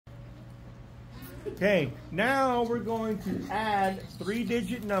Okay, now we're going to add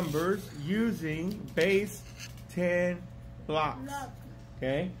 3-digit numbers using base 10 blocks.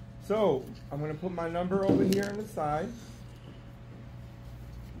 Okay, so I'm going to put my number over here on the side.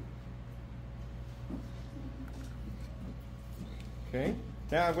 Okay,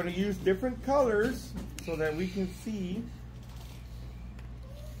 now I'm going to use different colors so that we can see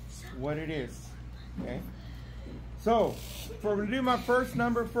what it is. Okay, so we're going to do my first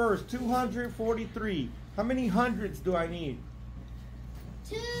number first, 243. How many hundreds do I need?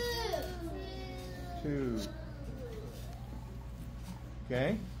 2. 2.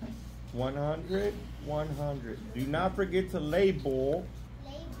 Okay, 100, 100. Do not forget to label.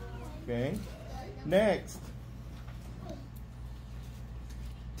 Okay, next.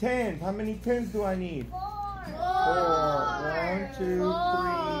 10. How many tens do I need? 4. 1, 2, 3,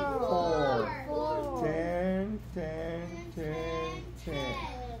 4. 10, 10, 10, 10.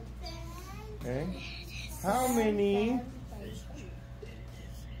 Okay. How many?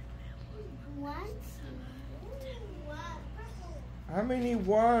 How many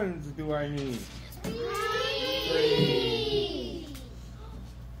ones do I need? 3.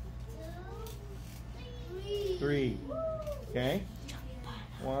 3. Okay.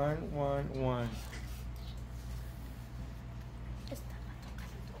 1, 1, 1.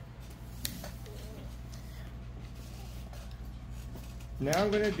 Now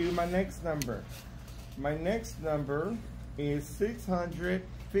I'm going to do my next number. My next number is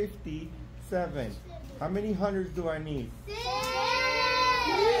 657. How many hundreds do I need? 6.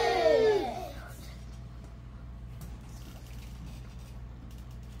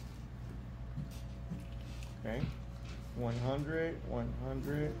 Okay. 100,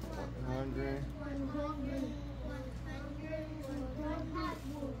 100, 100.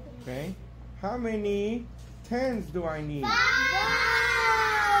 Okay. How many tens do I need? 5.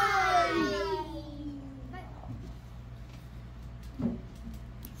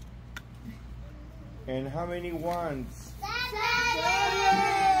 And how many ones? 7.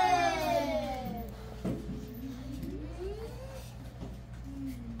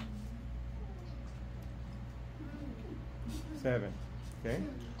 7. Okay.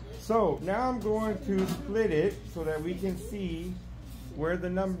 So now I'm going to split it so that we can see where the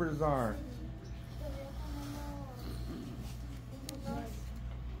numbers are.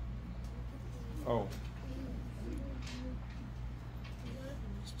 Oh.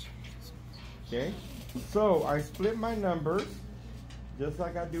 Okay. So I split my numbers just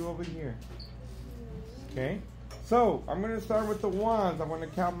like I do over here. Okay. So I'm going to start with the ones. I want to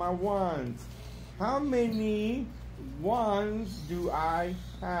count my ones. How many ones do I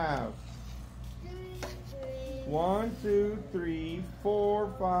have? 1, 2, 3,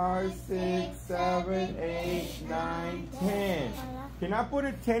 4, 5, 6, 7, 8, 9, 10. Can I put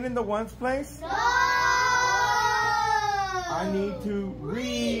a 10 in the ones place? No! I need to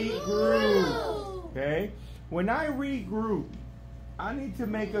regroup. Okay? When I regroup, I need to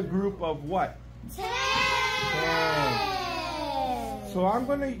make a group of what? 10. 10. So I'm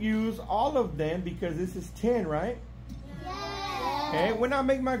going to use all of them because this is 10, right? Okay, when I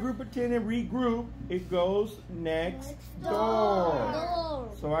make my group of 10 and regroup, it goes next door.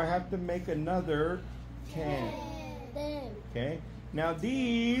 So I have to make another 10. Okay, now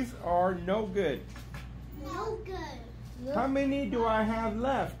these are no good. No good. How many do I have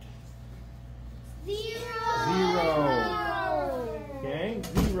left? 0. 0. Okay,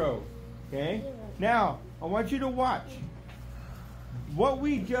 0. Okay, now I want you to watch. What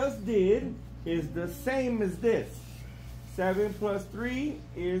we just did is the same as this. 7 plus 3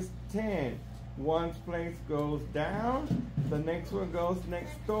 is 10. One's place goes down. The next one goes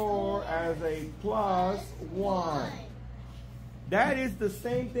next door as a plus 1. That is the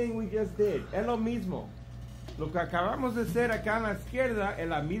same thing we just did. Es lo mismo. Lo que acabamos de hacer acá en la izquierda es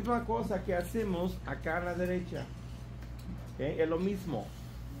la misma cosa que hacemos acá en la derecha. Okay, es lo mismo.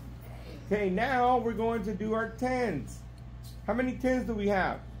 Okay, now we're going to do our tens. How many tens do we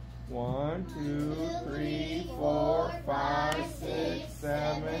have? 1, 2, 3, 4, 5, 6,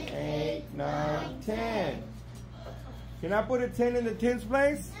 7, 8, 9, 10. Can I put a 10 in the tens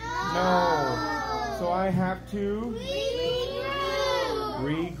place? No. So I have to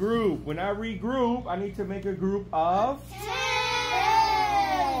regroup. When I regroup, I need to make a group of 10.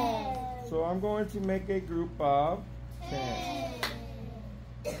 So I'm going to make a group of 10.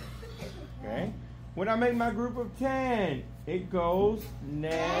 Okay. When I make my group of 10, it goes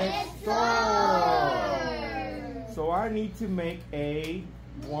next door. So I need to make a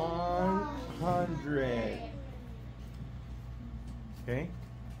 100. Okay.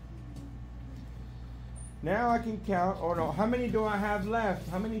 Now I can count, oh no, how many do I have left?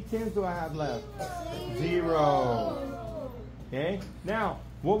 How many 10s do I have left? 0. Okay, now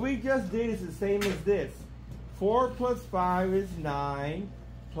what we just did is the same as this. 4 plus 5 is 9,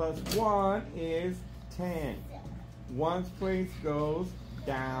 plus 1 is 10. One's place goes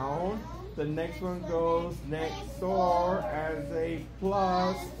down, the next one goes next door as a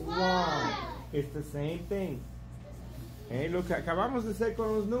plus 1. It's the same thing. Okay, lo que acabamos de hacer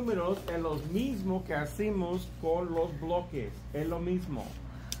con los números es lo mismo que hacemos con los bloques. Es lo mismo.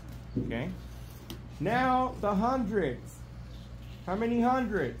 Okay? Now, the hundreds. How many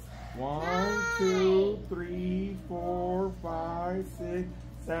hundreds? 1, 2, 3, 4, 5, 6,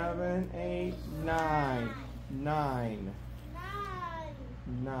 7, 8, 9. 9.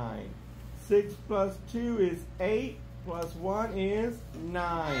 9. 6 plus 2 is 8, plus 1 is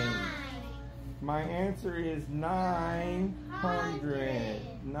 9. My answer is 900.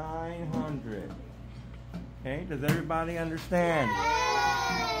 900. Okay, does everybody understand? Yes.